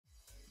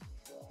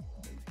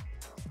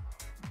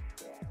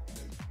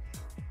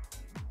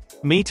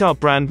Meet our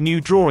brand new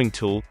drawing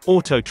tool,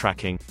 Auto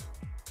Tracking.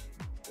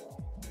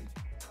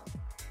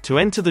 To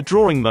enter the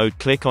drawing mode,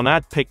 click on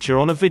Add Picture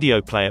on a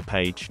video player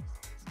page.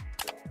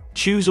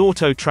 Choose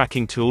Auto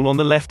Tracking tool on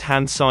the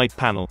left-hand side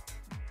panel.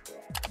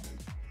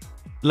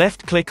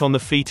 Left-click on the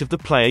feet of the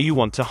player you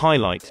want to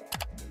highlight.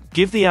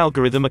 Give the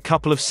algorithm a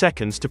couple of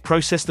seconds to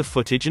process the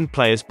footage and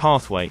player's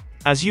pathway.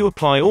 As you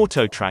apply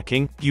auto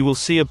tracking, you will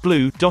see a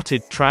blue,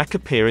 dotted track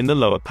appear in the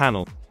lower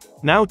panel.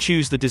 Now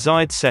choose the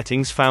desired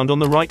settings found on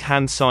the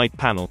right-hand side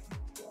panel.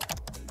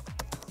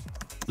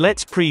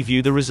 Let's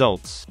preview the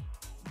results.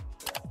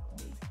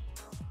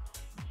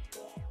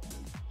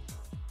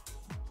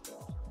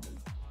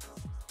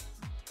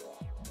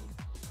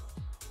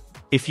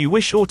 If you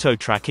wish auto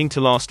tracking to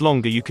last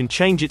longer, you can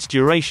change its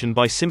duration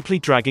by simply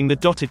dragging the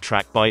dotted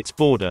track by its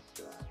border.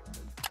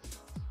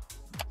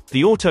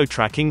 The auto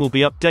tracking will be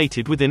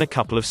updated within a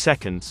couple of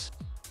seconds.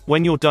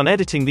 When you're done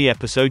editing the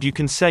episode, you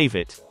can save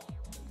it.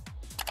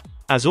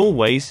 As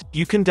always,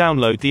 you can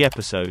download the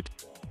episode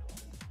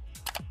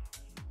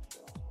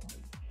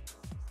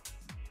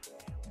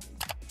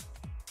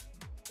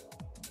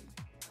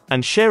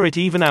and share it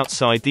even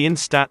outside the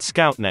Instat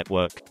Scout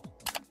network.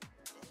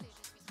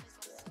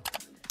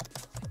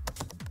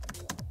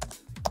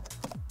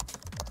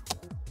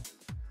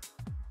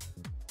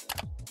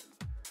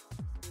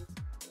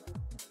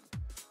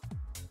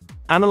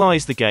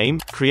 Analyze the game,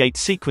 create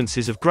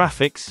sequences of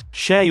graphics,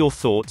 share your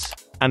thoughts,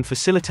 and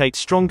facilitate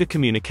stronger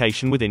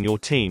communication within your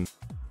team.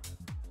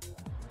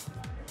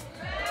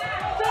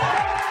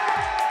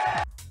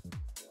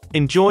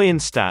 Enjoy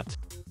Instat.